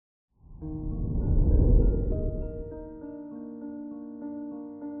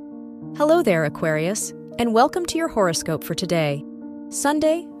Hello there, Aquarius, and welcome to your horoscope for today,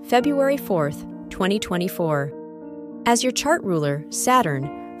 Sunday, February 4th, 2024. As your chart ruler,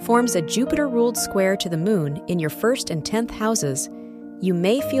 Saturn, forms a Jupiter-ruled square to the moon in your 1st and 10th houses, you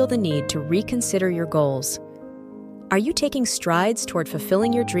may feel the need to reconsider your goals. Are you taking strides toward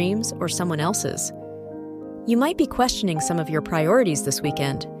fulfilling your dreams or someone else's? You might be questioning some of your priorities this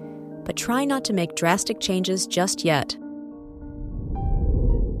weekend, but try not to make drastic changes just yet.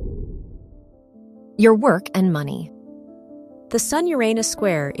 Your work and money. The Sun-Uranus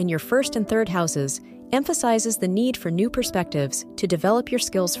square in your 1st and 3rd houses emphasizes the need for new perspectives to develop your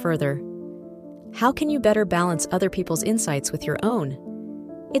skills further. How can you better balance other people's insights with your own?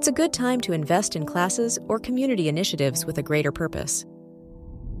 It's a good time to invest in classes or community initiatives with a greater purpose.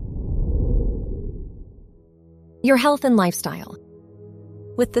 Your health and lifestyle.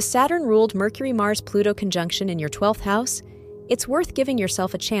 With the Saturn-ruled Mercury-Mars-Pluto conjunction in your 12th house, it's worth giving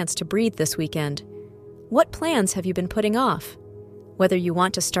yourself a chance to breathe this weekend. What plans have you been putting off? Whether you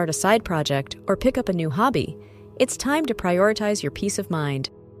want to start a side project or pick up a new hobby, it's time to prioritize your peace of mind.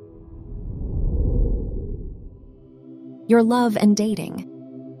 Your love and dating.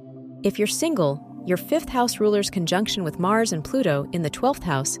 If you're single, your 5th house ruler's conjunction with Mars and Pluto in the 12th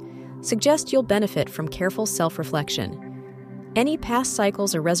house suggests you'll benefit from careful self-reflection. Any past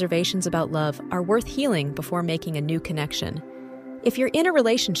cycles or reservations about love are worth healing before making a new connection. If you're in a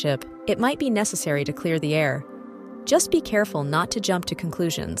relationship, it might be necessary to clear the air. Just be careful not to jump to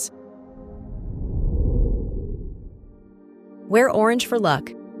conclusions. Wear orange for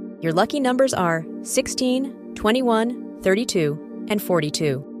luck. Your lucky numbers are 16, 21, 32, and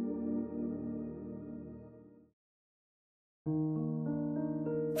 42.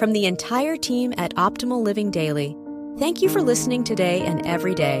 From the entire team at Optimal Living Daily, thank you for listening today and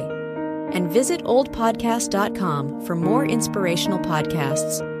every day. And visit oldpodcast.com for more inspirational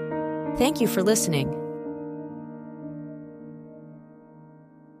podcasts. Thank you for listening.